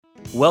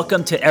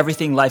Welcome to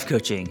Everything Life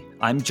Coaching.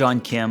 I'm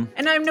John Kim.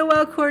 And I'm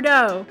Noelle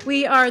Cordeau.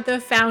 We are the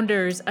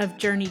founders of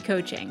Journey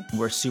Coaching.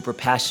 We're super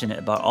passionate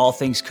about all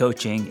things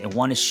coaching and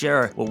want to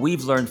share what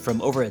we've learned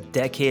from over a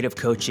decade of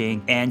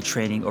coaching and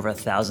training over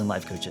 1,000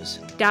 life coaches.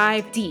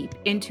 Dive deep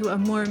into a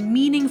more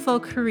meaningful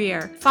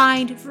career,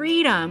 find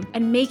freedom,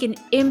 and make an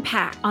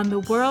impact on the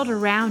world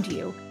around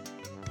you.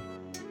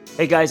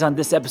 Hey guys, on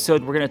this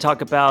episode, we're going to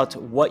talk about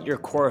what your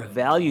core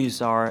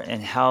values are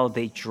and how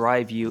they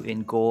drive you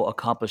in goal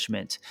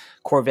accomplishment.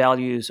 Core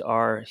values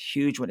are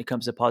huge when it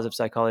comes to positive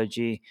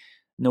psychology.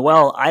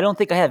 Noelle, I don't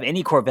think I have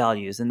any core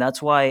values, and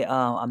that's why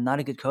I'm not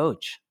a good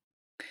coach.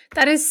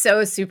 That is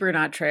so super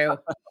not true.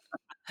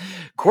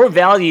 Core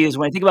values,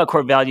 when I think about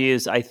core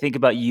values, I think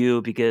about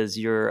you because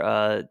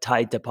you're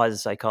tied to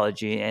positive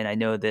psychology, and I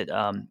know that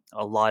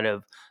a lot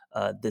of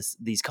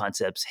these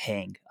concepts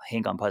hang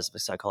on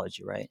positive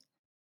psychology, right?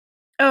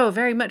 Oh,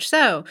 very much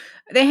so.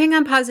 They hang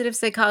on positive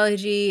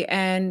psychology,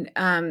 and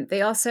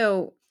they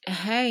also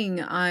hang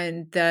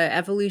on the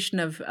evolution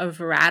of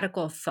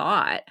radical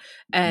thought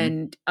Mhm.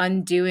 and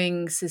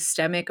undoing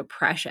systemic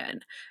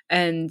oppression.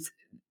 And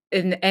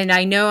and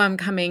I know I'm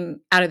coming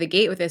out of the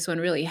gate with this one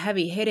really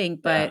heavy hitting,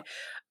 Yeah. but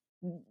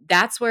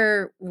that's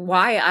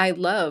why I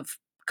love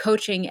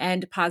coaching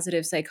and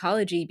positive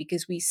psychology,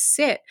 because we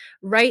sit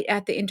right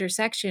at the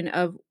intersection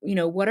of,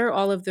 what are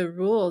all of the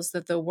rules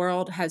that the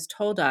world has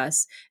told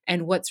us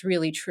and what's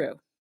really true.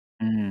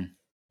 Mhm.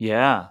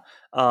 Yeah.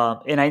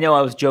 And I know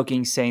I was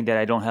joking saying that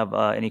I don't have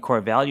any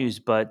core values,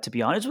 but to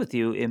be honest with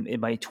you,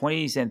 in my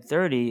 20s and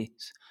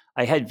 30s,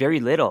 I had very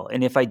little.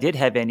 And if I did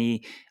have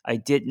any, I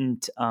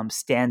didn't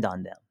stand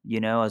on them.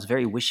 I was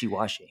very wishy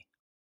washy.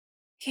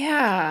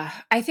 Yeah,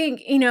 I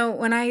think,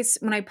 when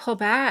I pull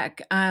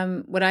back,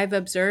 what I've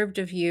observed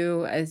of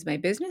you as my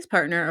business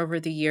partner over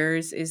the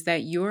years is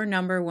that your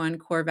number one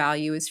core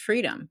value is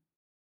freedom.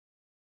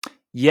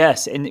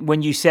 Yes. And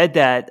when you said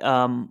that,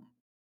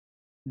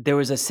 there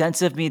was a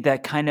sense of me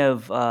that kind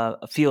of,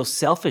 feels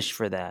selfish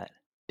for that,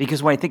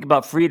 because when I think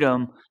about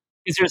freedom,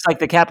 is there's, like,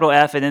 the capital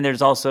F, and then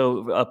there's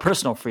also,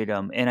 personal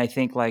freedom, and I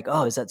think like,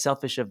 "Oh, is that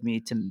selfish of me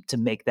to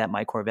make that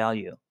my core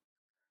value?"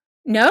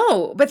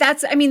 No, but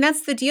that's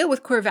the deal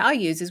with core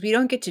values is we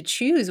don't get to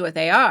choose what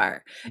they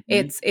are.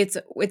 Mhm.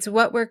 It's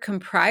what we're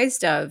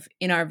comprised of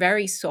in our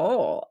very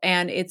soul,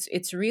 and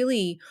it's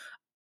really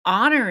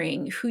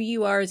honoring who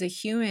you are as a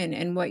human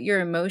and what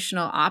your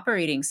emotional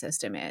operating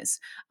system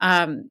is.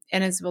 And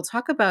as we'll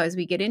talk about as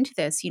we get into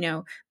this,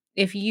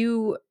 if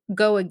you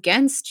go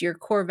against your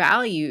core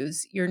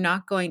values, you're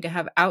not going to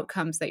have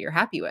outcomes that you're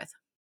happy with.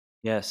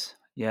 Yes,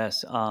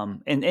 yes,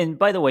 and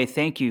by the way,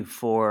 thank you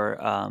for,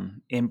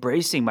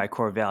 embracing my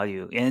core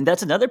value, and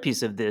that's another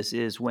piece of this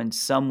is when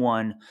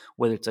someone,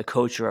 whether it's a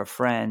coach or a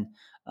friend,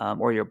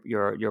 or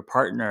your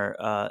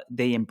partner,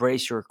 they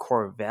embrace your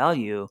core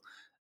value,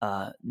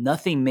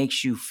 nothing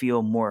makes you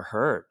feel more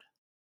heard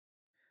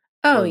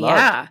Oh or loved.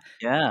 yeah.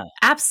 Yeah.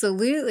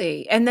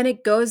 Absolutely, and then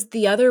it goes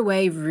the other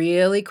way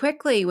really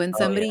quickly when Oh,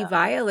 somebody yeah.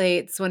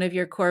 violates one of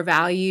your core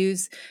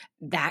values,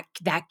 that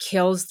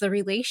kills the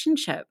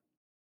relationship.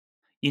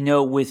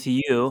 With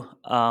you,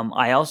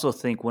 I also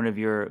think one of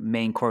your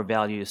main core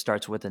values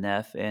starts with an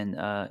F, and,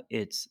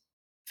 it's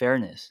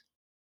fairness.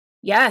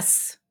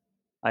 Yes.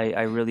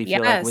 I really feel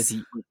like Yes. with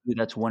you,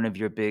 that's one of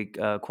your big,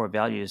 core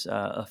values,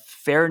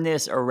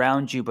 fairness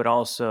around you, but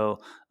also,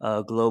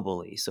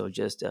 globally. So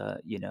just,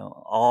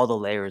 all the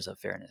layers of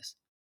fairness.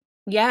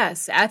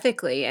 Yes,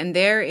 ethically, and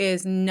there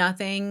is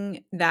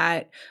nothing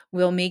that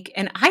will make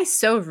and I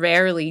so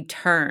rarely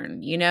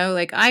turn,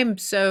 like, I'm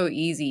so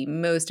easy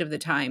most of the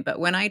time,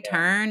 but when I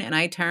turn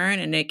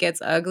and it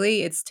gets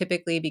ugly, it's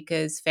typically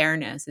because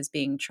fairness is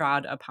being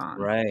trod upon.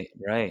 Right,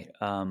 right.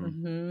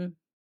 Mhm.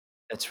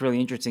 That's really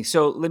interesting.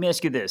 So let me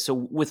ask you this. So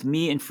with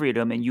me and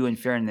freedom and you and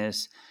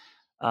fairness,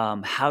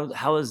 how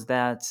does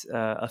that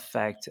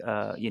affect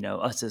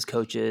us as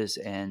coaches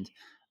and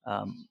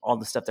all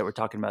the stuff that we're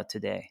talking about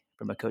today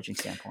from a coaching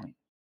standpoint?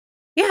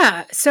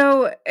 Yeah.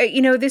 So,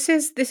 this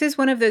is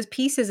one of those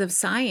pieces of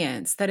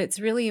science that it's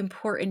really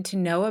important to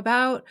know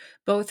about,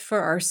 both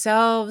for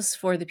ourselves,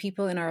 for the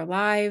people in our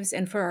lives,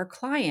 and for our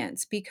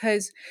clients.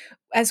 Because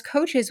as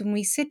coaches, when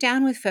we sit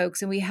down with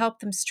folks and we help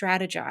them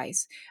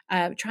strategize,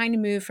 trying to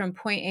move from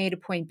point A to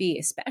point B,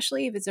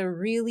 especially if it's a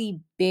really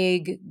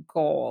big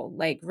goal,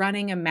 like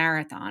running a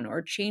marathon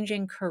or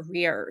changing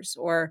careers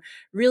or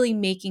really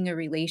making a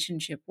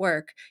relationship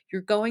work,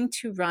 you're going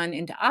to run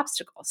into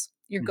obstacles.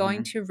 You're going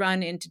Hmm. to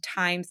run into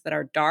times that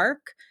are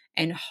dark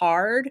and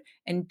hard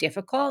and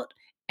difficult.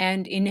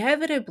 And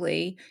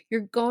inevitably, you're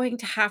going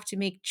to have to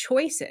make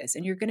choices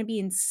and you're going to be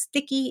in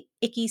sticky,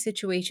 icky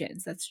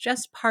situations. That's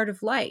just part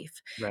of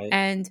life. Right.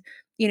 And,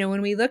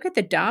 when we look at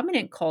the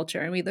dominant culture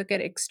and we look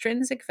at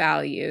extrinsic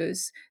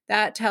values,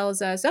 that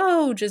tells us,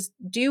 oh, just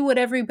do what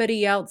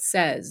everybody else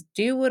says,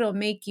 do what'll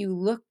make you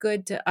look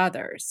good to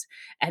others.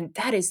 And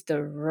that is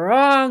the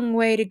wrong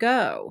way to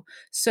go.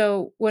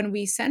 So when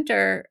we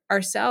center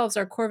ourselves,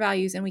 our core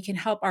values, and we can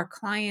help our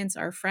clients,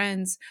 our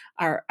friends,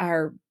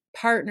 our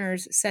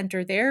partners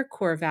center their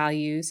core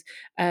values,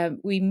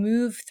 we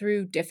move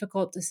through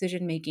difficult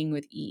decision making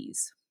with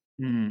ease.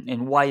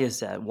 And why is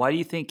that? Why do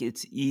you think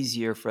it's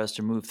easier for us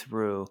to move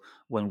through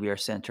when we are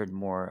centered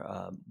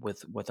more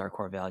with our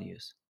core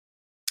values?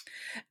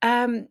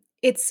 Um,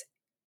 it's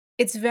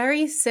it's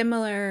very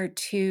similar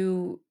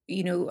to,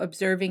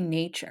 observing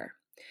nature.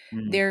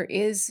 Mm, There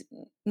is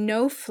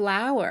no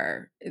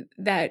flower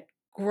that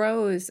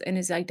grows and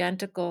is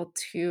identical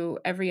to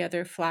every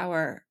other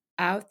flower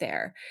out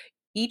there.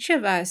 Each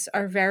of us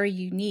are very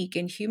unique,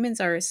 and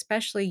humans are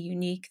especially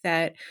unique,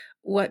 that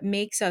what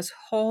makes us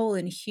whole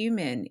and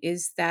human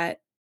is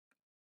that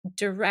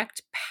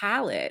direct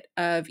palette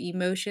of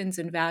emotions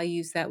and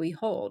values that we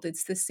hold.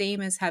 It's the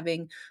same as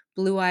having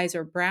blue eyes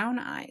or brown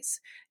eyes.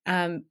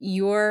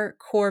 Your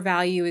core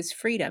value is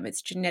freedom.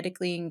 It's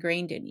genetically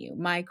ingrained in you.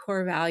 My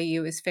core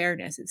value is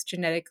fairness. It's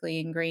genetically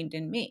ingrained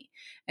in me.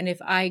 And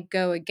if I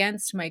go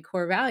against my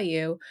core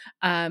value,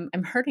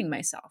 I'm hurting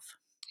myself.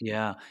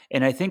 yeah,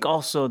 and I think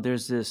also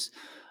there's this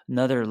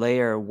another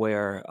layer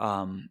where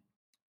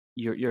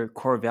your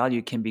core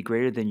value can be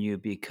greater than you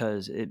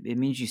because it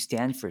means you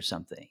stand for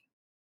something,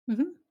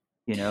 Mhm.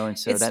 and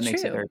so It's that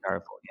makes it very true.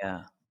 powerful.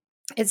 Yeah.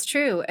 It's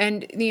true,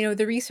 and,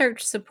 the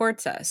research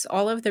supports us.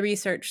 All of the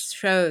research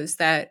shows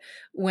that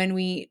when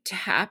we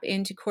tap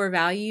into core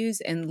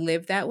values and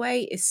live that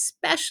way,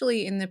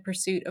 especially in the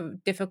pursuit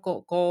of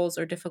difficult goals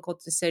or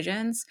difficult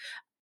decisions,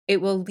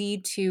 it will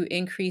lead to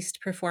increased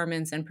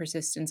performance and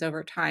persistence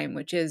over time,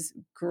 which is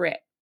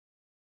grit.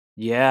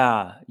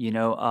 Yeah,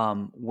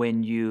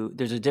 when you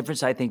there's a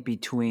difference I think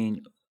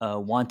between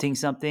wanting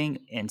something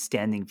and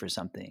standing for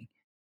something.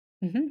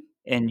 Mhm.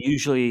 And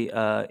usually,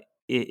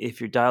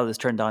 if your dial is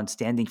turned on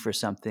standing for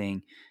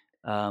something,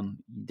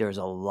 there's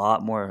a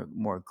lot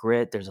more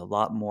grit. There's a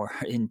lot more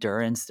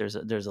endurance. There's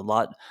a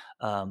lot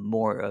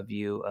more of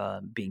you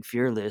being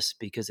fearless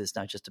because it's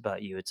not just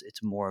about you.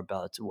 It's more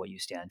about what you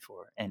stand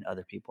for and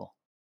other people.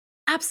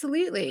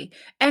 Absolutely.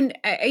 And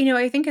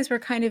I think as we're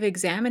kind of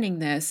examining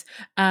this,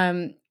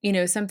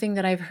 something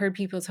that I've heard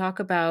people talk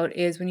about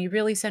is when you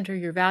really center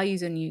your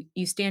values and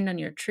you stand on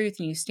your truth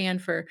and you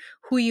stand for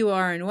who you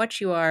are and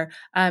what you are,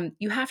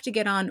 you have to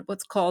get on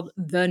what's called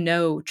the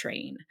no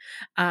train,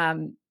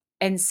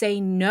 and say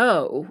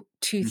no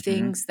to Hmm.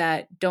 things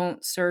that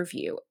don't serve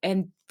you.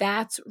 And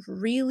that's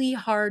really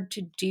hard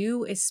to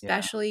do, Yeah.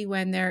 especially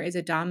when there is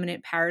a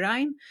dominant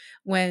paradigm,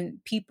 when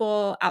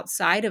people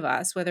outside of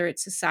us, whether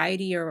it's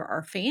society or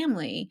our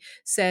family,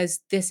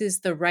 says this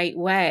is the right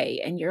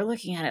way. And you're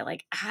looking at it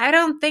like, I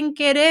don't think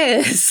it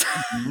is.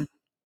 Mhm.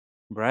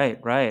 Right,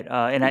 right.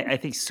 And I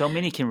think so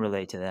many can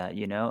relate to that.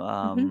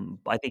 Mhm.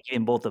 I think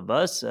in both of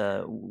us,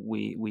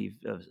 we've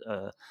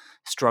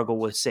struggled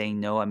with saying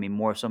no. I mean,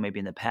 more so maybe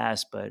in the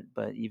past, but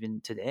even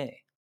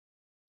today.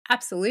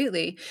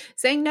 Absolutely.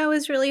 Saying no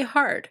is really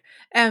hard.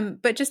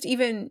 But just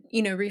even,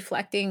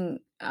 reflecting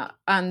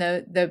on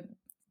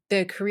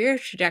the career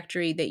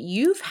trajectory that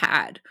you've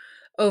had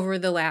over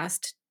the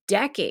last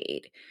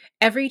decade,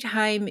 every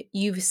time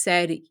you've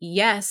said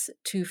yes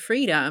to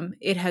freedom,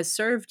 it has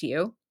served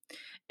you.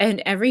 And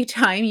every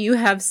time you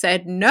have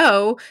said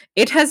no,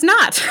 it has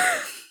not.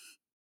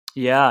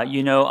 Yeah,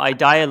 I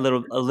die a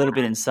little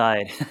bit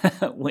inside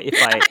if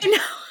I, I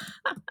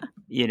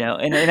know.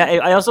 and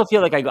I also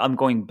feel like I'm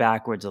going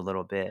backwards a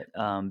little bit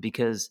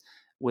because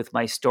with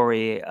my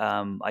story,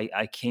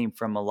 I came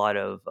from a lot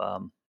of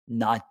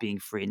not being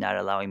free, not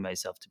allowing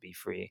myself to be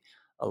free.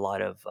 A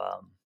lot of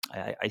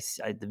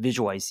the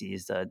visual I see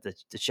is the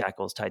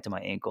shackles tied to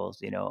my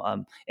ankles,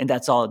 and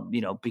that's all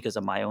because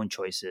of my own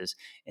choices,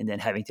 and then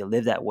having to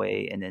live that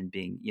way, and then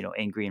being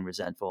angry and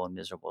resentful and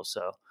miserable.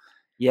 So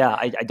yeah,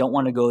 I don't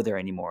want to go there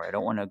anymore. I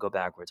don't want to go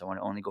backwards. I want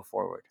to only go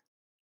forward.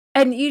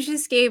 And you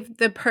just gave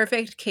the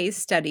perfect case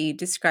study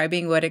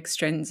describing what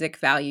extrinsic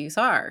values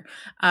are.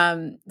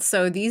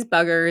 So these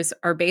buggers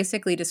are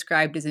basically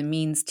described as a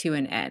means to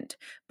an end,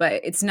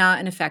 but it's not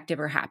an effective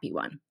or happy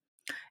one.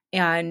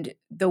 And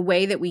the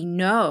way that we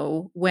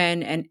know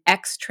when an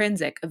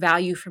extrinsic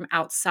value from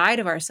outside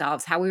of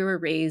ourselves, how we were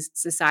raised,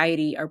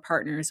 society, our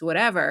partners,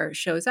 whatever,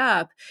 shows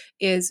up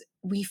is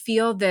we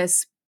feel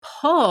this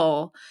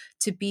pull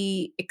to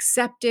be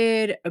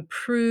accepted,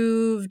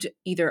 approved,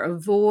 either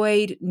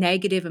avoid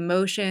negative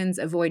emotions,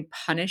 avoid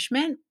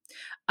punishment,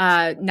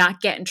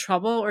 not get in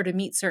trouble, or to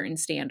meet certain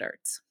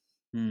standards.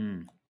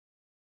 Hmm.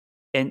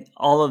 And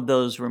all of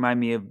those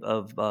remind me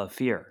of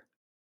fear.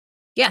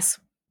 Yes.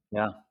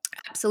 Yeah.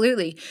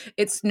 Absolutely.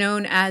 It's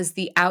known as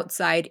the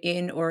outside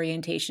in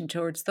orientation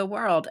towards the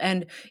world.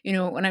 And,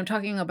 when I'm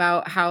talking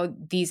about how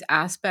these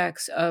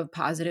aspects of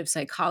positive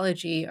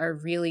psychology are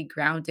really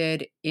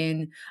grounded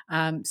in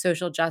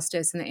social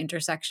justice and the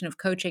intersection of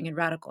coaching and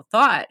radical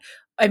thought,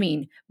 I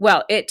mean,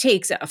 well, it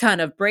takes a ton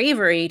of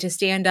bravery to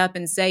stand up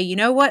and say, you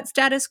know what,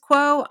 status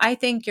quo, I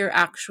think you're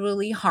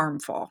actually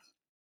harmful.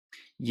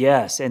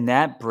 Yes, and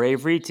that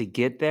bravery to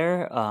get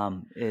there,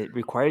 it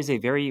requires a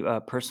very,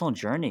 personal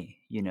journey,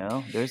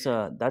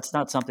 that's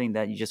not something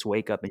that you just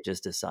wake up and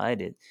just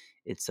decide it.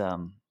 It's,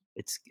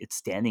 it's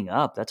standing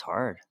up, that's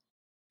hard.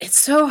 It's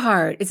so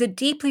hard. It's a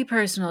deeply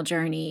personal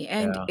journey,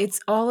 and Yeah. it's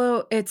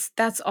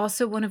that's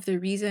also one of the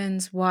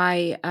reasons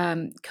why,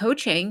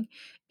 coaching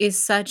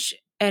is such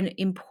an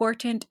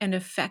important and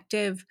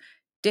effective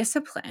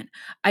discipline.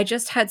 I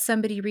just had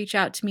somebody reach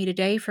out to me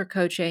today for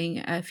coaching,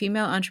 a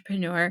female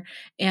entrepreneur,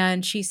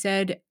 and she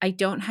said, "I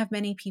don't have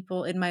many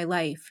people in my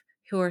life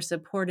who are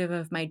supportive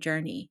of my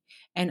journey,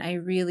 and I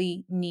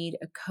really need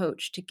a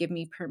coach to give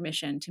me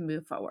permission to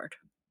move forward."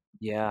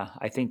 Yeah,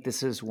 I think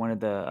this is one of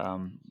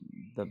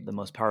the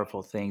most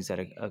powerful things that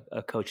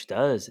a coach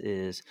does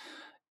is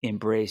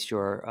embrace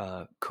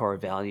your core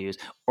values,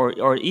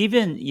 or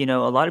even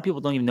a lot of people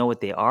don't even know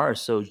what they are.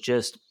 So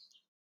just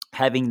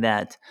having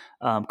that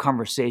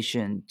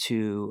conversation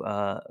to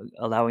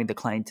allowing the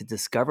client to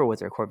discover what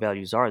their core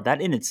values are,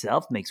 that in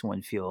itself makes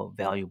one feel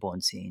valuable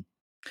and seen.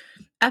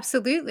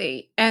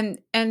 Absolutely. And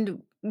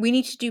we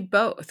need to do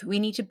both. We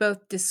need to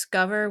both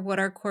discover what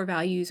our core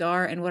values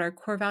are and what our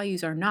core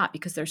values are not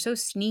because they're so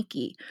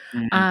sneaky.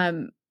 Mm,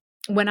 Um,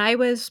 when I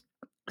was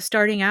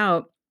starting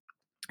out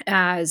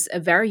as a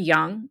very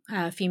young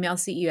female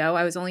CEO,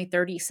 I was only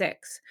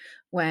 36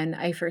 when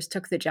I first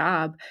took the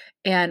job,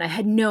 and I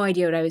had no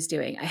idea what I was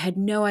doing. I had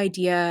no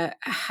idea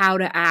how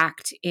to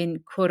act in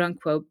quote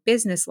unquote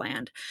business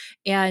land.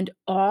 And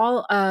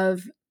all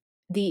of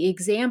the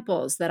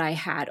examples that I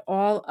had,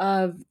 all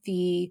of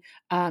the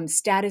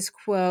status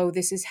quo,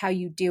 this is how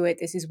you do it,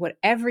 this is what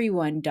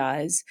everyone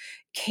does,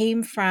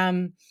 came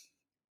from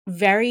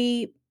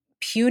very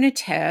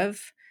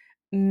punitive,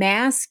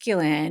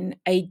 masculine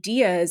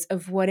ideas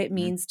of what it mhm.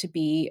 means to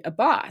be a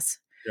boss.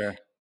 Sure.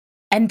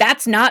 And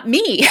that's not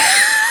me.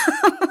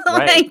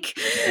 Right. Like,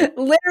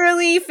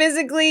 literally,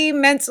 physically,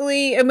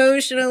 mentally,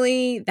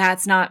 emotionally,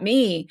 that's not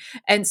me.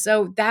 And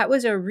so that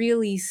was a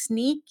really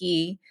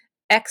sneaky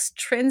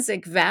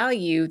extrinsic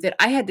value that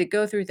I had to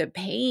go through the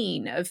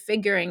pain of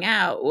figuring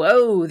out,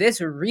 "Whoa, this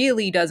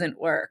really doesn't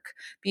work,"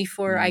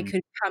 before I Mm.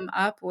 could come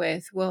up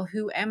with, "Well,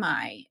 who am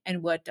I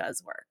and what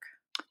does work?"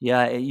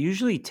 Yeah, it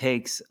usually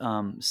takes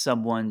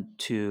someone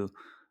to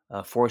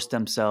force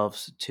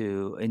themselves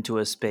to into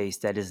a space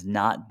that is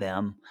not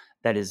them,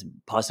 that is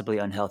possibly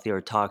unhealthy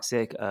or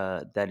toxic,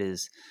 that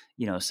is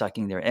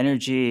sucking their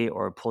energy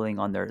or pulling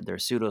on their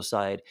pseudo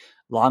side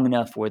long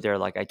enough where they're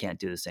like, I can't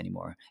do this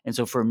anymore. And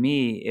so for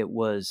me, it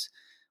was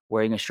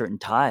wearing a shirt and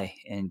tie,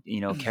 and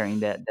carrying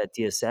that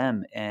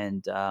DSM,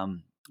 and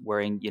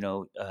wearing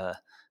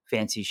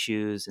fancy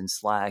shoes and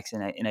slacks,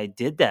 and I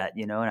did that,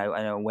 and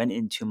I went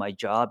into my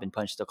job and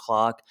punched the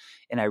clock,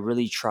 and I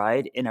really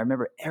tried, and I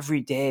remember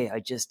every day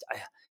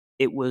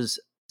it was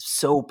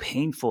so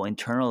painful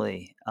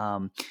internally.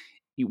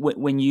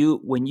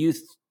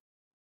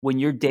 When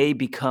your day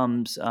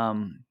becomes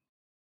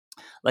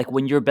like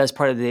when your best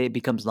part of the day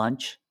becomes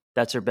lunch,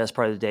 that's your best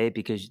part of the day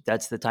because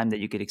that's the time that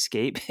you could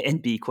escape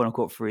and be quote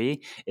unquote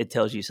free. It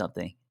tells you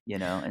something,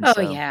 and Oh,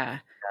 so yeah.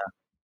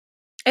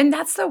 And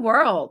that's the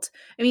world.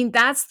 I mean,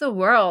 that's the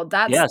world.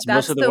 yeah, That's it's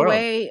most that's of the the world.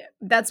 way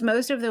that's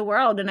most of the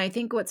world, and I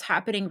think what's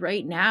happening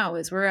right now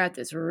is we're at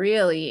this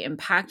really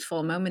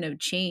impactful moment of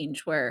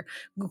change where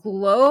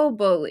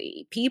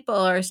globally people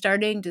are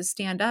starting to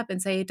stand up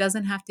and say it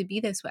doesn't have to be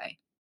this way.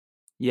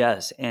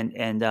 Yes, and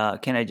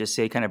can I just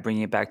say, kind of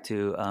bringing it back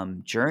to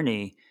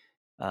Journey,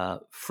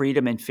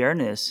 freedom and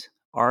fairness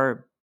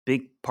are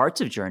big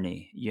parts of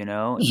Journey,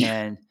 Yeah.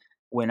 And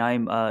when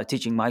I'm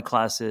teaching my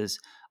classes,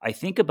 I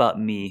think about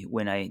me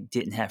when I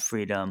didn't have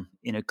freedom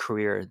in a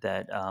career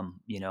that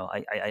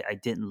I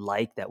didn't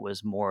like, that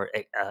was more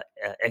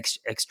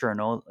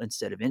external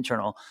instead of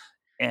internal,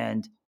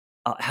 and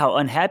how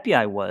unhappy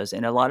I was.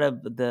 And a lot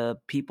of the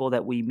people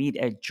that we meet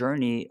at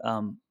Journey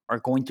are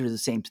going through the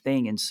same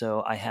thing. And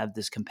so I have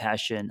this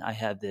compassion, I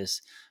have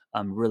this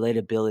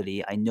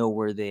relatability. I know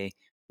where they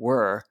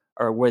were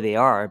or where they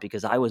are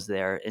because I was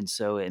there. And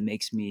so it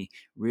makes me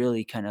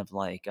really kind of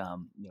like,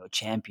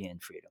 champion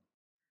freedom.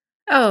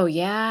 Oh,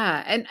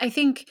 yeah, and I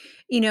think,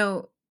 you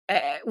know,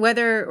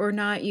 whether or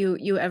not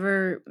you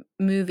ever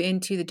move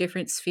into the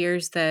different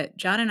spheres that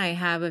John and I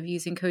have of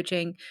using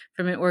coaching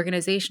from an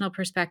organizational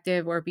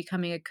perspective or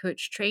becoming a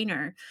coach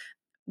trainer,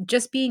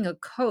 just being a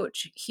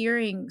coach,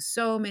 hearing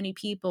so many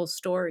people's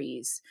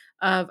stories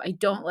of, "I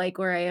don't like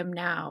where I am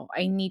now.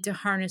 I need to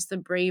harness the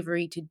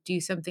bravery to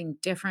do something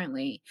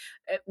differently."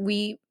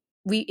 We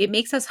it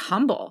makes us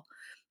humble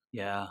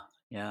Yeah.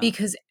 Yeah.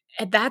 because,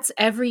 that's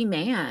every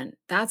man.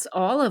 That's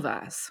all of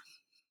us.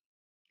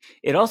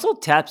 It also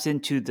taps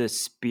into the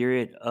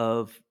spirit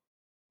of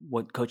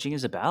what coaching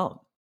is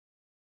about.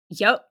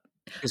 Yep,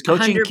 Because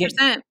coaching can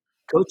 100%.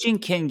 Coaching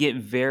can get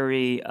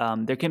very,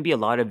 there can be a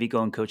lot of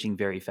ego in coaching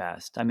very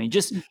fast. I mean,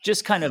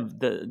 just kind of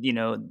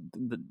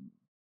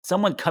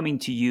someone coming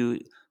to you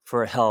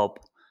for help,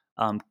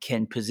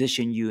 can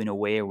position you in a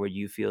way where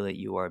you feel that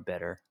you are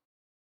better.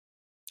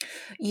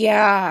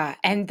 Yeah,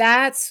 and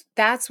that's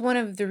one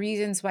of the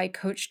reasons why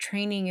coach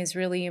training is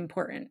really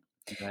important,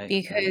 Right, right.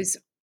 because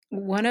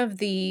one of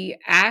the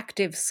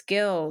active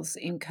skills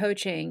in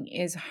coaching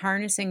is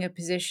harnessing a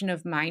position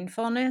of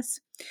mindfulness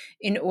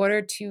in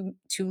order to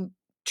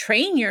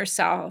train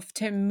yourself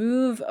to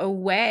move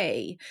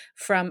away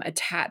from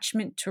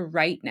attachment to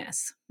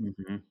rightness.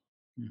 Mhm.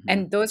 Mhm.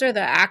 And those are the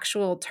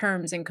actual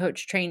terms in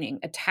coach training,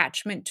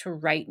 attachment to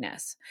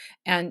rightness.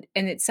 And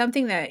it's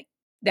something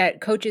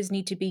that coaches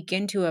need to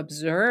begin to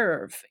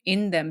observe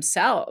in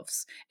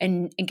themselves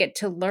and get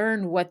to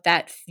learn what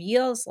that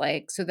feels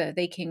like so that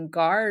they can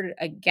guard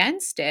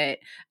against it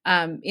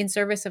in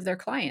service of their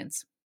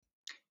clients.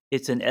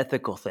 It's an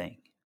ethical thing.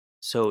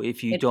 So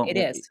It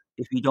is.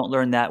 if you don't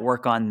learn that,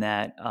 work on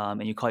that,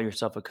 and you call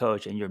yourself a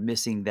coach and you're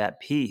missing that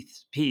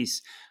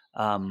piece,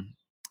 um,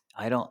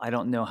 I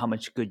don't know how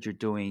much good you're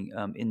doing,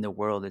 in the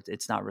world.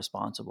 It's not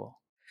responsible.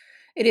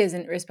 It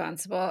isn't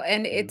responsible,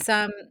 and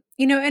Mhm.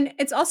 and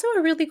it's also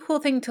a really cool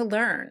thing to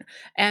learn,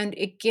 and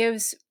it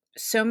gives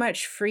so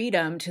much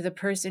freedom to the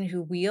person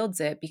who wields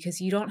it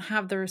because you don't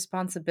have the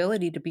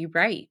responsibility to be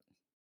right.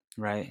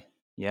 Right.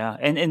 Yeah,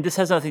 and this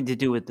has nothing to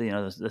do with,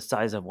 the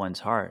size of one's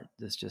heart.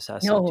 This just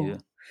has to do. No.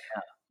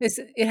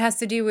 It has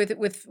to do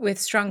with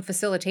strong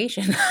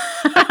facilitation,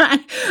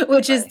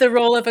 which is Right. the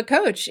role of a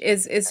coach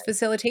is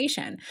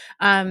facilitation.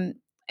 Um,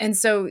 and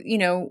so,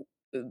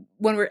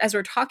 when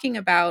we're talking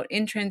about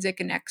intrinsic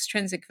and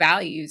extrinsic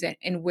values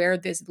and where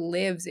this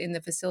lives in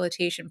the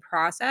facilitation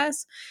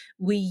process,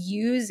 we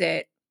use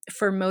it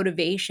for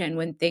motivation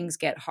when things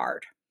get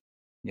hard.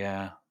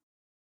 Yeah.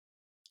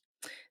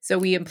 So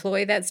we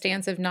employ that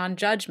stance of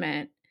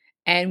non-judgment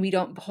and we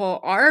don't pull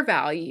our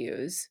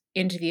values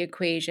into the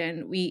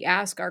equation. We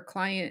ask our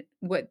client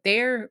what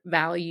their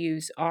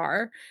values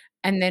are,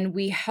 and then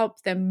we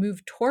help them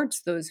move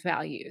towards those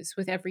values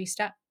with every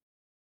step.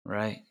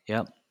 Right.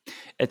 Yep.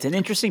 It's an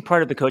interesting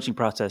part of the coaching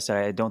process that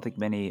I don't think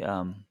many,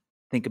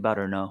 think about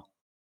or know.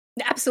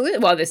 Absolutely.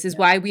 Well, this is Yeah.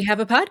 why we have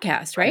a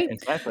podcast, Right, right?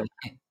 exactly.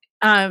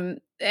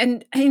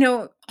 And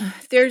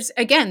there's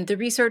again, the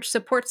research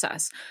supports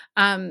us.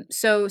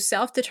 So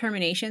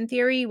self-determination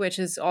theory, which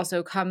is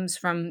also comes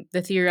from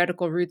the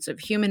theoretical roots of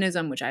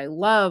humanism, which I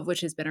love,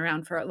 which has been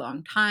around for a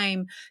long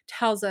time,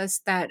 tells us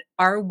that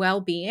our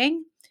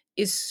well-being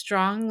is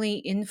strongly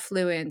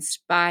influenced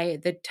by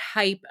the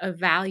type of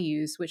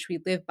values which we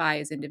live by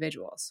as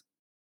individuals.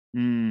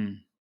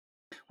 Mm.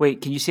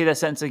 Wait, can you say that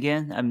sentence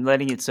again? I'm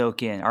letting it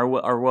soak in. Our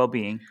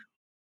well-being.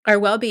 Our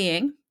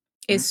well-being Mhm.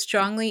 is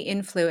strongly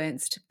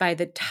influenced by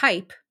the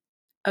type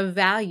of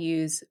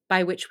values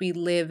by which we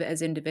live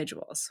as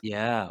individuals.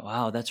 Yeah,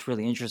 wow, that's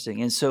really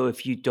interesting. And so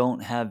if you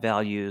don't have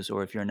values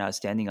or if you're not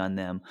standing on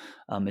them,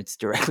 it's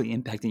directly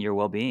impacting your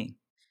well-being.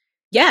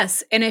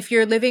 Yes, and if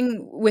you're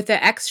living with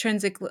the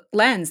extrinsic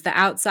lens, the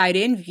outside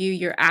in view,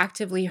 you're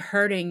actively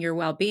hurting your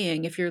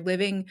well-being. If you're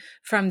living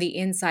from the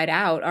inside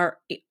out,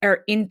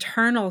 our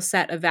internal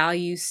set of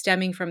values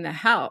stemming from the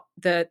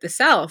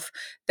self,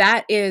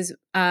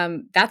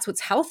 that's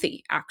what's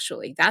healthy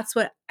actually. That's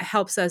what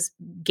helps us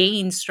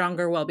gain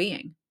stronger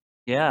well-being.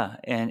 Yeah,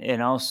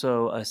 and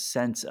also a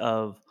sense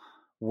of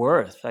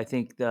worth. I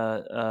think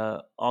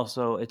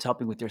also it's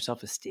helping with your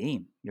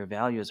self-esteem, your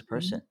value as a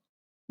person.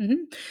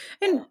 Mhm.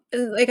 Yeah.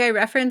 And, like I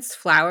referenced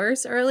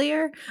flowers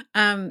earlier,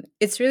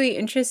 it's really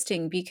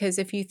interesting because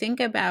if you think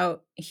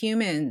about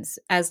humans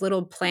as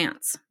little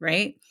plants,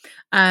 right?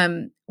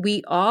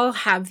 We all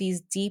have these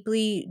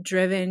deeply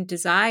driven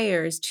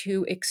desires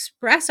to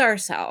express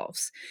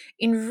ourselves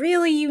in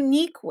really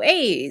unique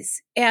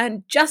ways.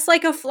 And just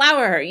like a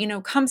flower,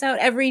 comes out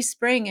every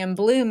spring and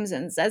blooms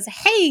and says,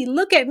 "Hey,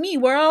 look at me,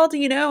 world.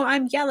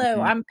 I'm yellow,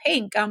 Mhm. I'm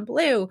pink, I'm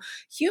blue."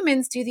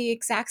 Humans do the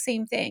exact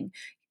same thing.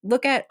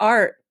 Look at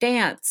art,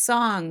 dance,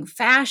 song,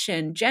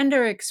 fashion,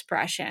 gender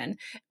expression,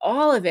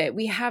 all of it.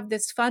 We have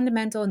this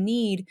fundamental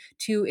need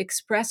to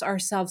express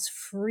ourselves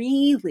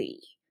freely.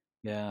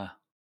 Yeah.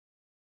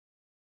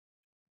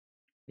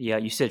 Yeah,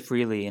 you said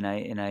freely and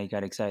I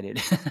got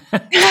excited.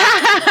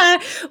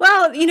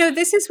 Well,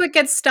 this is what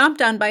gets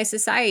stomped on by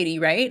society,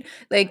 right?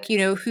 Like,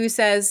 who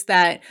says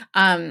that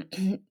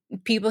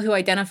people who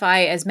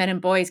identify as men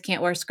and boys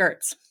can't wear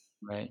skirts?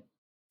 Right,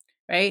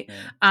 Right?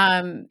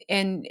 right.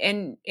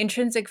 And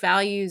intrinsic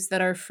values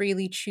that are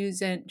freely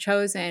chosen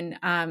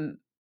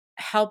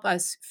help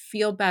us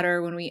feel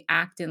better when we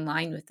act in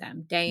line with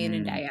them day in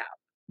and Mm, day out.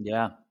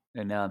 yeah,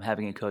 and,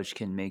 having a coach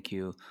can make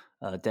you,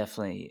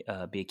 definitely,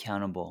 be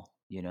accountable,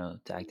 to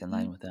act in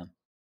line Mhm. with them.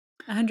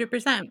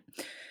 100%.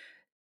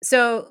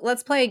 So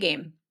let's play a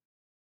game.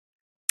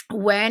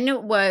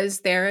 When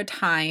was there a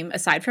time,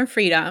 aside from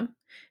freedom,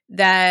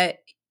 that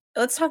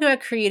let's talk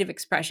about creative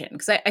expression?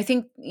 Because I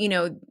think,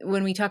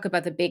 when we talk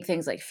about the big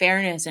things like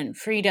fairness and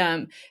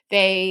freedom,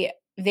 they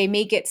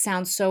make it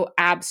sound so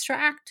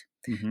abstract.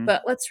 Mhm.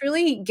 But let's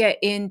really get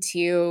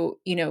into,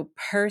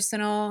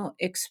 personal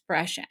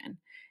expression.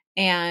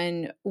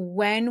 And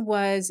when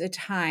was a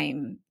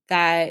time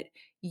that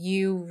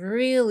you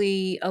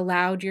really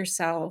allowed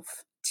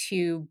yourself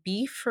to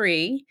be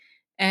free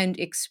and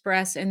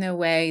express in the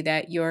way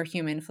that your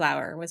human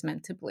flower was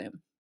meant to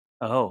bloom?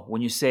 Oh,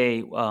 when you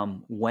say,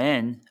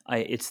 when, I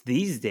it's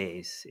these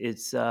days.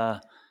 It's,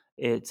 the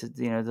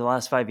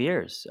last 5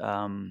 years.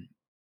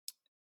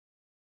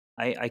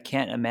 I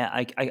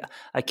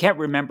can't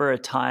remember a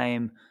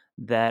time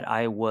that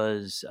I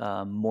was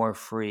more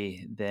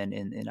free than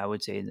in I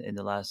would say in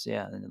the last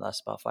in the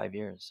last about 5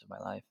 years of my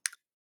life.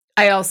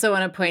 I also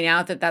wanna point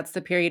out that that's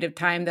the period of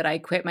time that I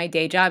quit my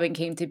day job and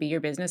came to be your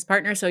business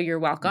partner, so you're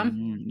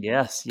welcome.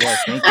 Yes,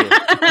 yes, thank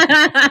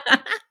you.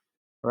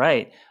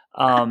 Right.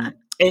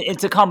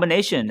 It's a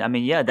combination. I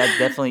mean, yeah, that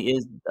definitely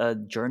is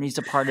journey's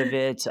a part of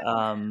it.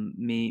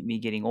 Me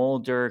getting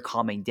older,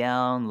 calming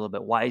down, a little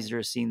bit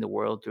wiser, seeing the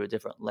world through a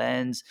different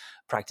lens,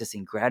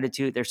 practicing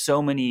gratitude. There's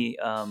so many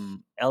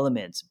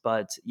elements,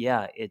 but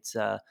yeah, it's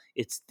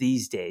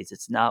these days.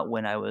 It's not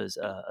when I was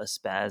a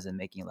spaz and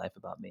making life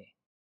about me.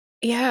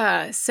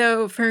 Yeah,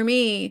 so for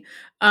me,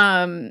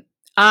 um,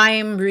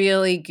 I'm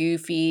really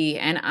goofy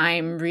and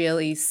I'm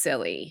really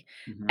silly,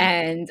 Hmm.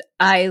 and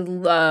I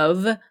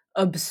love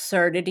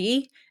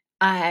absurdity,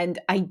 and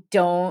I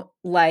don't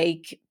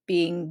like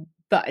being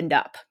buttoned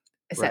up,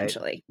 Right.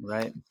 essentially.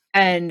 Right.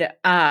 And,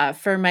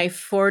 for my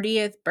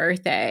 40th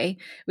birthday,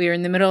 we were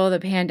in the middle of the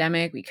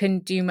pandemic, we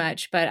couldn't do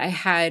much, but I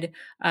had,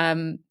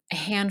 a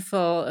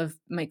handful of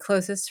my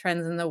closest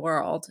friends in the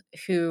world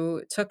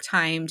who took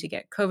time to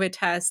get COVID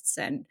tests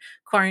and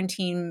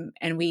quarantine,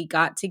 and we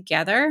got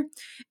together,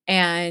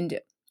 and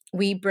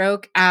we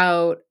broke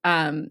out,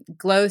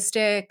 glow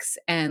sticks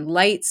and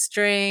light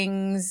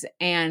strings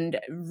and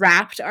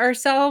wrapped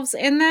ourselves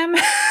in them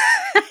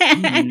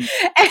Hmm.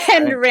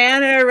 and Right.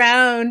 ran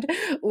around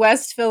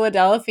West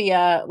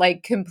Philadelphia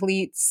like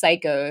complete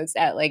psychos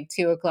at like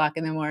 2 o'clock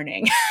in the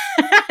morning.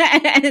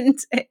 And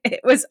it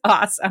was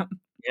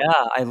awesome.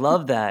 Yeah, I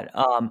love that.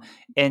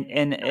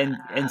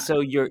 And so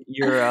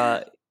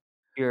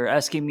you're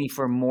asking me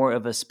for more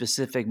of a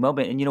specific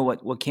moment, and you know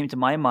what came to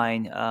my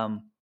mind,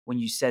 when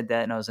you said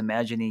that, and I was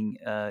imagining,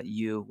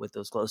 you with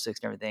those glow sticks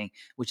and everything,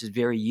 which is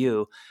very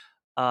you.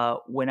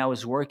 When I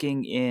was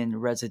working in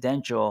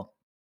residential,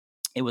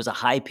 it was a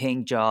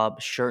high-paying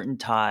job, shirt and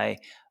tie,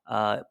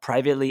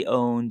 privately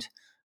owned,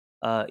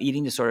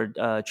 eating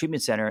disorder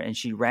treatment center, and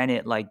she ran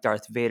it like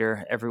Darth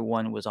Vader.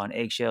 Everyone was on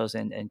eggshells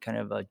and kind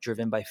of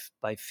driven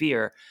by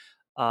fear.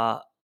 uh,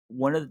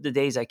 One of the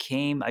days I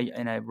came,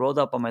 I rolled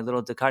up on my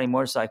little Ducati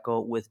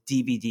motorcycle with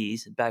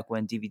DVDs back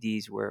when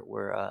DVDs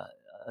were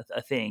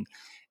a thing,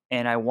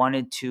 and I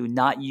wanted to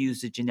not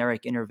use the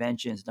generic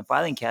interventions in the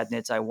filing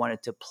cabinets. I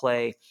wanted to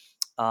play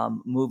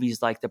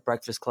movies like The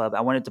Breakfast Club.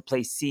 I wanted to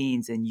play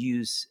scenes and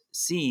use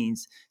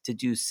scenes to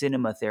do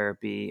cinema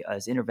therapy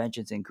as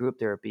interventions in group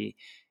therapy.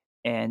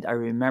 And I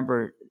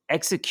remember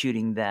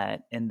executing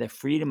that and the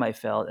freedom I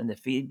felt and the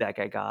feedback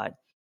I got,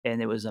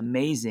 and it was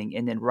amazing.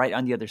 And then right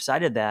on the other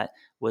side of that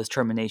was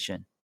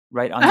termination.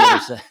 Right on the other Ah!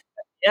 side.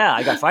 Yeah,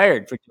 I got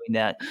fired for doing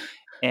that.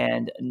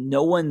 And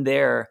no one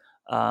there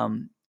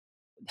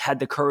had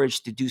the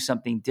courage to do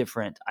something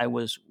different. I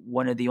was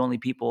one of the only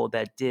people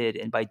that did.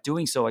 And by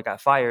doing so, I got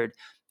fired.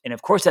 And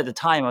of course, at the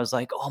time, I was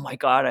like, oh my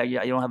God, I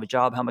don't have a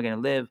job. How am I going to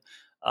live?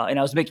 And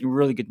I was making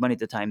really good money at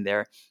the time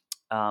there,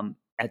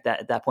 at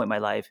that point in my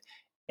life.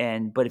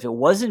 And but if it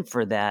wasn't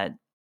for that,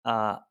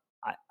 uh,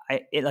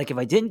 like if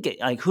I didn't get,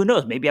 like, who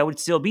knows, maybe I would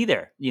still be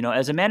there,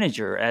 as a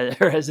manager,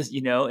 or as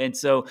And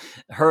so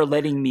her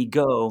letting me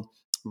go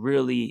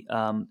really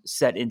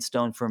set in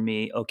stone for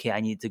me. Okay,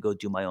 I need to go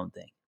do my own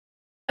thing.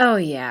 Oh,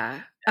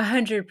 yeah.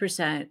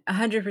 100%,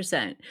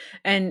 100%.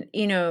 And,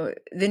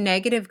 the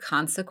negative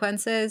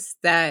consequences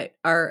that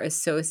are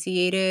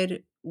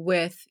associated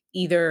with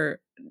either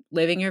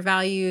living your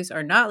values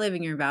or not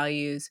living your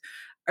values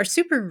are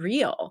super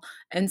real.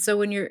 And so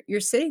when you're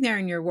sitting there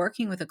and you're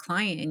working with a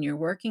client and you're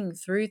working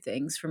through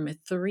things from a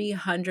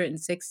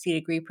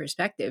 360-degree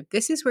perspective,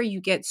 this is where you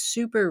get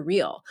super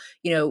real.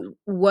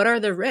 What are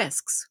the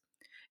risks?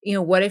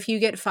 What if you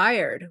get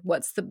fired?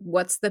 What's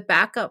the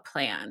backup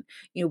plan?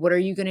 What are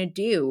you going to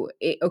do?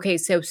 Okay,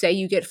 so say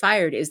you get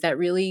fired, is that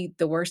really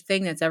the worst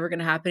thing that's ever going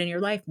to happen in your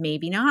life?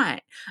 Maybe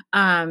not.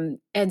 And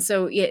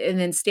so yeah, and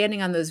then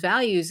standing on those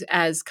values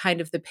as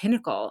kind of the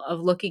pinnacle of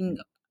looking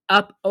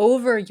up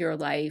over your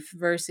life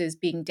versus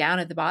being down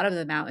at the bottom of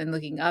the mountain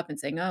looking up and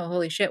saying, oh,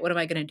 holy shit, what am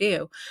I going to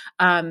do?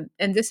 And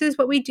this is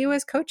what we do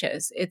as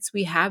coaches. It's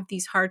we have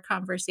these hard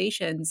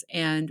conversations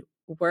and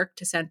work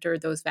to center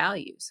those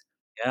values.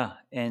 Yeah,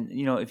 and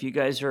if you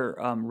guys are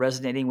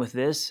resonating with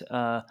this,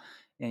 and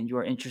you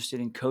are interested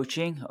in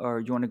coaching,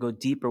 or you want to go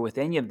deeper with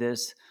any of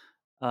this,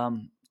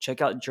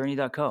 check out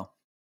journey.co.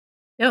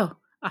 No,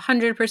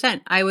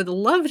 100%. I would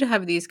love to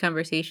have these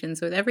conversations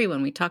with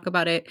everyone. We talk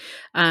about it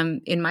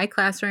in my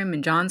classroom,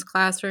 in John's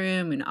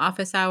classroom, in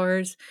office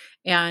hours.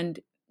 And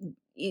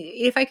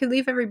if I could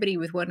leave everybody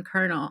with one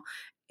kernel,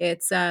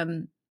 it's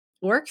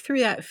work through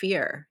that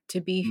fear to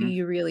be who Mhm.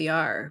 you really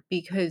are,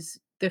 because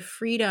the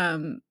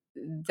freedom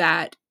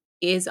that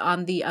is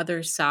on the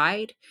other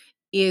side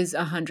is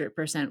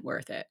 100%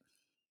 worth it.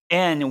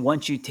 And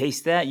once you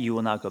taste that, you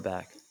will not go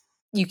back.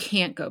 You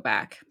can't go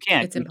back.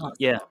 Can't. It's Yeah,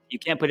 impossible. you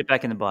can't put it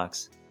back in the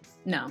box.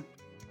 No.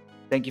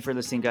 Thank you for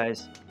listening,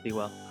 guys. Be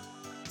well.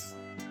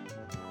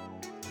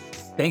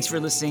 Thanks for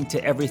listening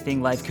to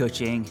Everything Life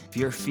Coaching. If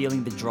you're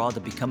feeling the draw to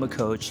become a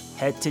coach,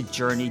 head to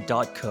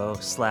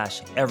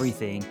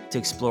journey.co/everything to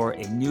explore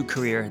a new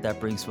career that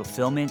brings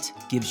fulfillment,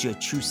 gives you a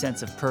true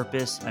sense of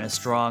purpose, and a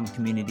strong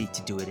community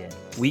to do it in.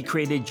 We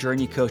created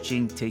Journey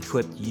Coaching to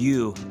equip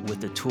you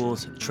with the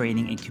tools,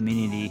 training, and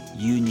community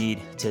you need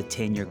to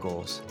attain your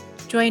goals.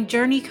 Join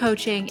Journey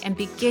Coaching and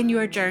begin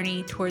your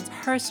journey towards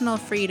personal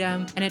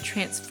freedom and a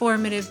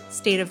transformative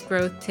state of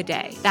growth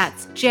today.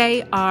 That's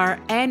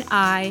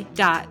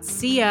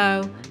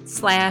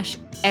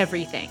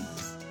jrni.co/everything.